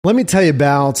Let me tell you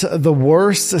about the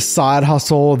worst side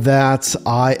hustle that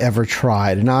I ever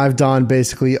tried. And I've done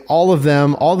basically all of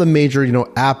them, all the major,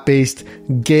 app-based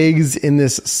gigs in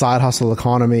this side hustle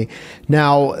economy.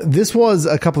 Now, this was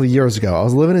a couple of years ago. I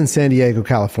was living in San Diego,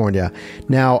 California.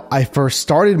 Now, I first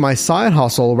started my side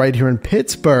hustle right here in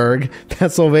Pittsburgh,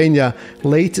 Pennsylvania,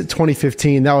 late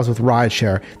 2015. That was with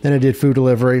rideshare. Then I did food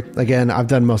delivery. Again, I've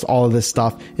done most all of this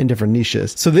stuff in different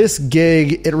niches. So this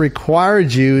gig, it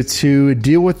required you to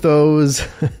deal with those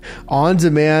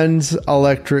on-demand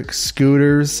electric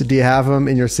scooters. Do you have them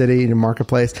in your city, in your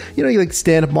marketplace? You like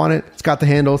stand up on it. It's got the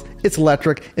handles. It's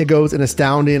electric. It goes an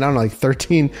astounding,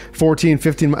 13, 14,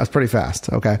 15 miles. Pretty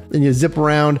fast. Okay. And you zip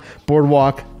around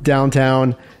boardwalk,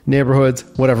 downtown, neighborhoods,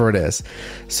 whatever it is.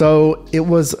 So it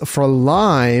was for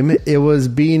lime. It was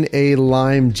being a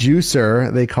lime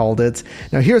juicer, they called it.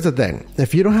 Now, here's the thing.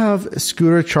 If you don't have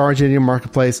scooter charging in your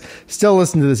marketplace, still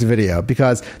listen to this video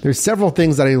because there's several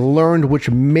things that I learned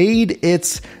which made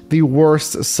it the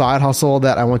worst side hustle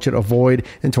that I want you to avoid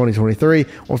in 2023,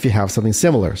 or if you have something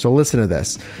similar. So listen to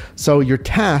this. So you're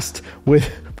tasked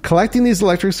with collecting these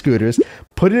electric scooters,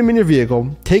 putting them in your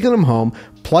vehicle, taking them home,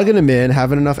 plugging them in,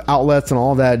 having enough outlets and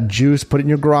all that juice, put it in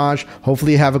your garage.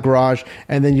 Hopefully you have a garage,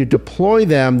 and then you deploy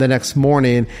them the next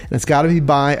morning, and it's got to be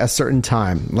by a certain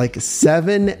time, like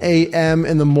 7 a.m.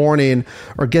 in the morning,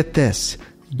 or get this,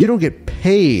 you don't get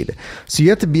paid. So you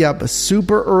have to be up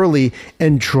super early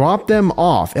and drop them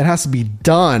off. It has to be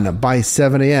done by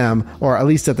 7 a.m. or at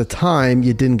least at the time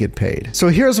you didn't get paid. So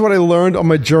here's what I learned on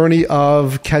my journey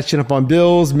of catching up on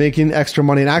bills, making extra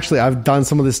money. And actually, I've done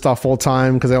some of this stuff full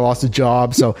time because I lost a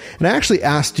job. And I actually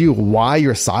asked you why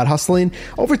you're side hustling.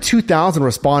 Over 2,000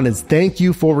 respondents. Thank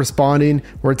you for responding.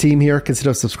 We're a team here.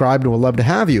 Consider subscribing. We'd love to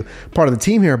have you part of the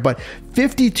team here. But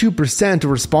 52%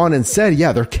 of respondents said,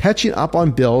 yeah, they're catching up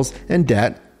on bills and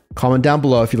debt. Comment down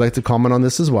below if you'd like to comment on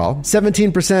this as well.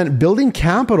 17% building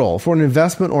capital for an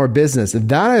investment or a business.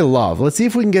 That I love. Let's see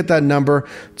if we can get that number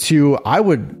to, I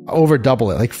would over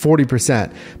double it, like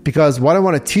 40%. Because what I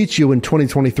want to teach you in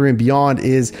 2023 and beyond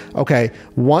is, okay,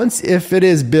 once if it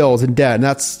is bills and debt, and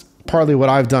that's partly what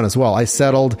I've done as well. I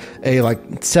settled a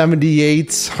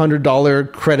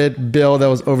 $7,800 credit bill that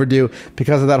was overdue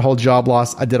because of that whole job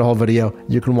loss. I did a whole video.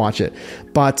 You can watch it.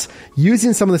 But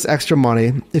using some of this extra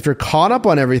money, if you're caught up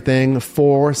on everything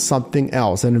for something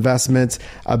else, an investment,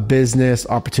 a business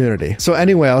opportunity. So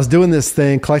anyway, I was doing this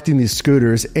thing, collecting these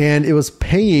scooters, and it was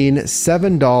paying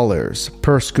 $7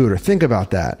 per scooter. Think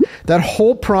about that. That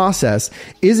whole process,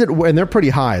 and they're pretty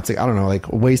high. It's like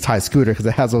waist high scooter because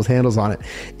it has those handles on it.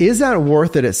 Is that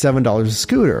worth it at $7 a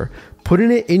scooter?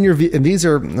 Putting it in your vehicle, and these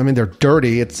are, they're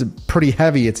dirty. It's pretty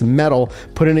heavy. It's metal.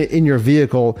 Putting it in your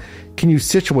vehicle. Can you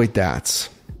situate that?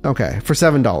 Okay, for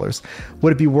 $7.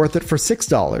 Would it be worth it for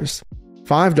 $6?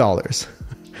 $5?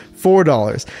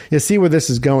 $4? You see where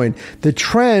this is going. The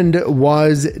trend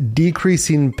was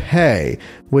decreasing pay,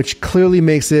 which clearly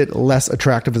makes it less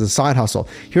attractive as a side hustle.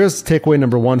 Here's takeaway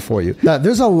number one for you. Now,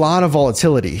 there's a lot of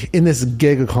volatility in this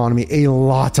gig economy, a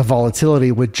lot of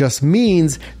volatility, which just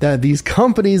means that these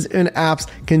companies and apps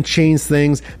can change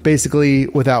things basically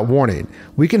without warning.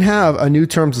 We can have a new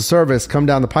terms of service come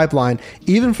down the pipeline,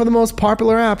 even for the most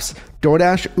popular apps.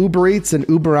 DoorDash, Uber Eats, and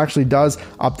Uber actually does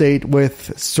update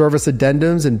with service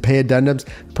addendums and pay addendums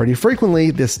pretty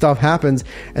frequently. This stuff happens.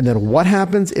 And then what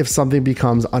happens if something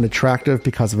becomes unattractive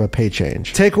because of a pay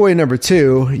change? Takeaway number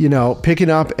two, picking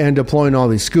up and deploying all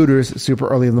these scooters super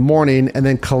early in the morning and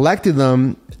then collecting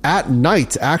them at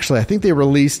night. Actually, I think they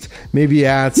released maybe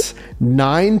at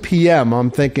 9 p.m.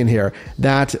 I'm thinking here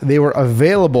that they were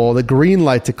available, the green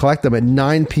light to collect them at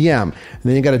 9 p.m. And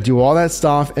then you got to do all that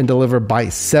stuff and deliver by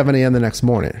 7 a.m. the next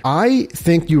morning. I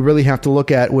think you really have to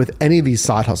look at with any of these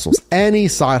side hustles, any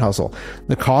side hustle,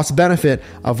 the cost benefit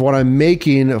of what I'm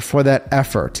making for that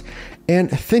effort. And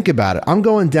think about it. I'm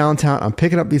going downtown. I'm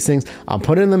picking up these things. I'm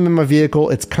putting them in my vehicle.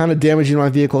 It's kind of damaging my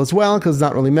vehicle as well because it's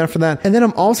not really meant for that. And then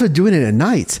I'm also doing it at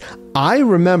night. I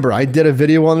remember I did a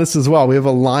video on this as well. We have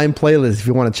a Lime playlist if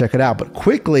you want to check it out. But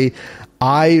quickly,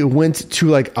 I went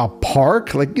to a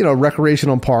park,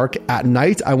 recreational park at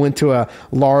night. I went to a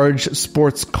large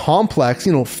sports complex,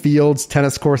 fields,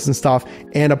 tennis courts and stuff,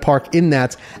 and a park in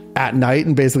that at night.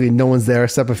 And basically no one's there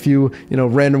except a few,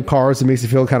 random cars. It makes you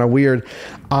feel kind of weird.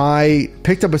 I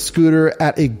picked up a scooter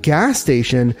at a gas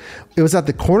station. It was at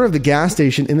the corner of the gas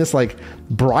station in this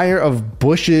briar of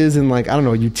bushes and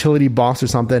utility box or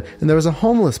something. And there was a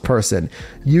homeless person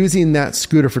using that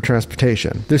scooter for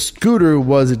transportation. The scooter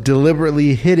was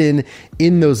deliberately hidden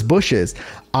in those bushes.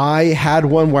 I had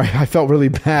one where I felt really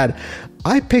bad.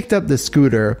 I picked up the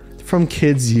scooter from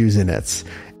kids using it.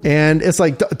 And it's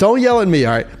like, don't yell at me,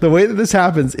 all right? The way that this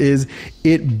happens is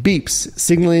it beeps,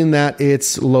 signaling that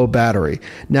it's low battery.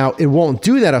 Now, it won't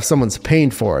do that if someone's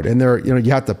paying for it, and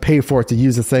you have to pay for it to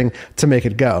use the thing to make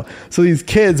it go. So these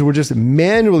kids were just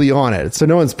manually on it. So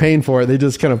no one's paying for it. They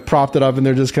just kind of propped it up and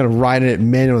they're just kind of riding it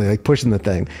manually, like pushing the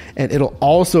thing. And it'll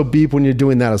also beep when you're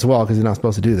doing that as well, because you're not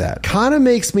supposed to do that. Kind of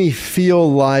makes me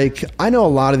feel like I know a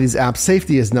lot of these apps,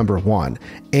 safety is number one.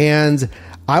 And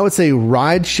I would say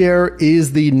rideshare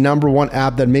is the number one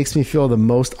app that makes me feel the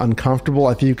most uncomfortable.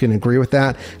 I think you can agree with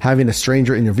that. Having a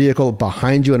stranger in your vehicle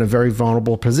behind you in a very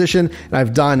vulnerable position. And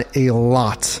I've done a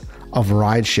lot of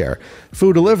rideshare.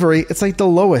 Food delivery, it's like the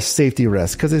lowest safety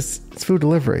risk because it's food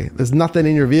delivery. There's nothing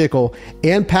in your vehicle,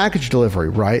 and package delivery,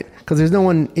 right? Because there's no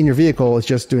one in your vehicle, it's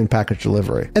just doing package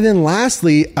delivery. And then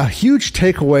lastly, a huge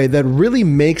takeaway that really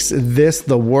makes this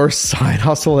the worst side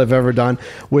hustle I've ever done,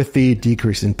 with the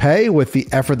decrease in pay, with the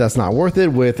effort that's not worth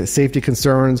it, with safety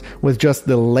concerns, with just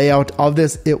the layout of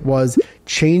this, it was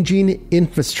changing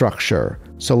infrastructure.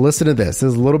 So listen to this.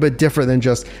 This is a little bit different than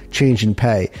just changing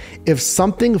pay. If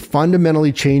something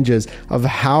fundamentally changes of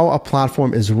how a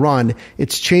platform is run,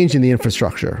 it's changing the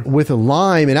infrastructure. With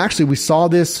Lime, and actually we saw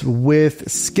this with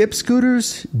Skip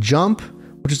Scooters, Jump,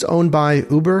 which is owned by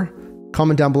Uber.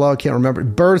 Comment down below. I can't remember.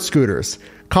 Bird Scooters.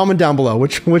 Comment down below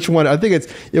which one. I think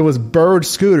it was Bird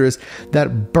Scooters.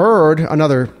 That Bird,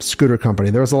 another scooter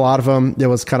company. There was a lot of them. It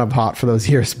was kind of hot for those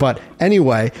years. But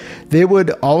anyway, they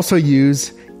would also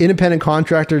use independent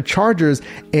contractor chargers,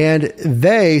 and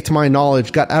they, to my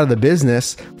knowledge, got out of the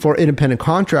business for independent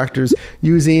contractors,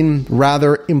 using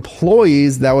rather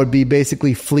employees that would be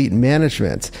basically fleet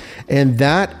management. And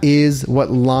that is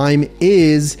what Lime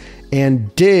is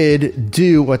and did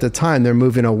do at the time. They're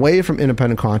moving away from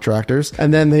independent contractors.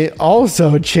 And then they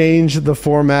also changed the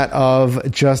format of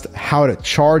just how to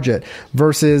charge it,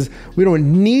 versus we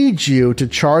don't need you to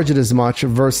charge it as much,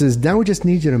 versus now we just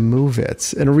need you to move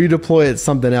it and redeploy it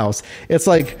something else. It's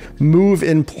like move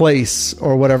in place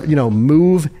or whatever,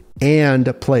 move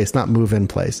and place, not move in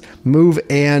place, move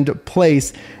and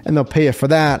place, and they'll pay you for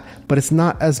that, but it's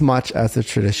not as much as the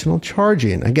traditional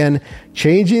charging. Again,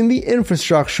 changing the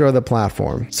infrastructure of the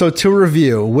platform. So to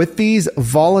review, with these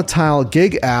volatile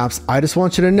gig apps, I just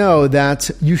want you to know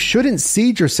that you shouldn't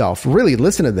seed yourself. Really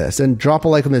listen to this and drop a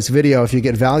like on this video if you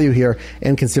get value here,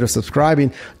 and consider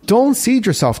subscribing. Don't seed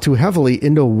yourself too heavily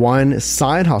into one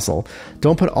side hustle.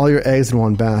 Don't put all your eggs in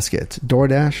one basket.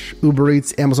 DoorDash, Uber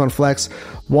Eats, Amazon Flex,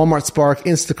 Walmart Spark,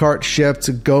 Instacart, Shipt,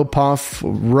 GoPuff,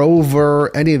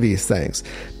 Rover, any of these things.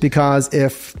 Because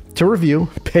if, to review,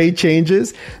 pay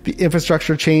changes, the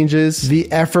infrastructure changes,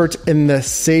 the effort and the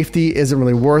safety isn't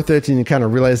really worth it, and you kind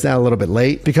of realize that a little bit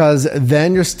late, because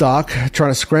then you're stuck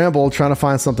trying to scramble, trying to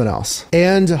find something else.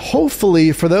 And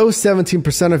hopefully for those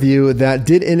 17% of you that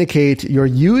did indicate you're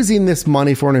using this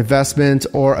money for an investment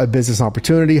or a business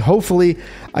opportunity, hopefully,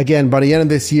 again, by the end of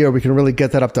this year, we can really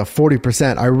get that up to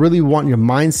 40%. I really want your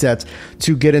mindset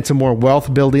to get into more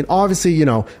wealth building. Obviously,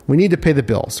 we need to pay the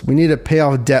bills. We need to pay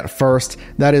off debt first.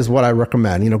 That is what I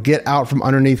recommend. Get out from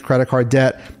underneath credit card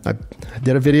debt. I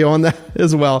did a video on that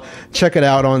as well. Check it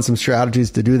out on some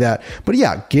strategies to do that. But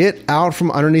yeah, get out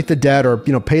from underneath the debt, or,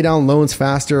 pay down loans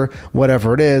faster,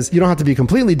 whatever it is. You don't have to be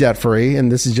completely debt free.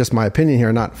 And this is just my opinion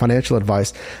here, not financial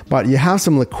advice, but you have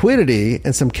some liquidity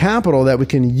and some capital that we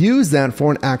can use that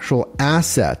for an actual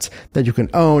asset that you can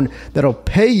own that'll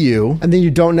pay you. And then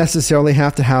you don't necessarily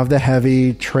have to have the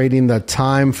heavy trading, the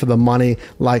time for the money,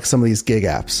 like some of these gig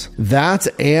apps. That,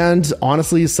 and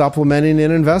honestly, supplementing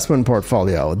an investment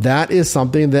portfolio. That is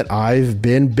something that I've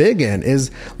been big in.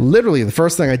 Is literally the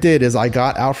first thing I did is I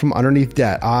got out from underneath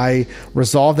debt. I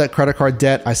resolved that credit card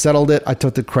debt. I settled it. I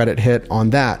took the credit hit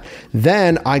on that.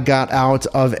 Then I got out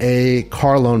of a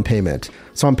car loan payment.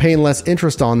 So I'm paying less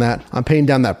interest on that. I'm paying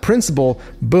down that principal,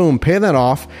 boom, pay that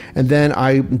off. And then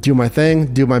I do my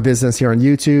thing, do my business here on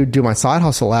YouTube, do my side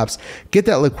hustle apps, get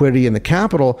that liquidity and the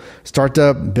capital, start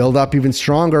to build up even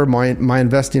stronger my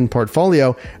investing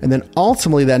portfolio. And then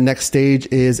ultimately that next stage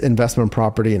is investment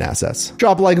property and assets.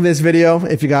 Drop a like on this video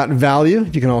if you got value.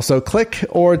 You can also click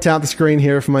or tap the screen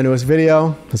here for my newest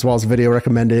video, as well as a video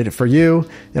recommended for you.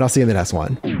 And I'll see you in the next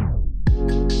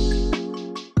one.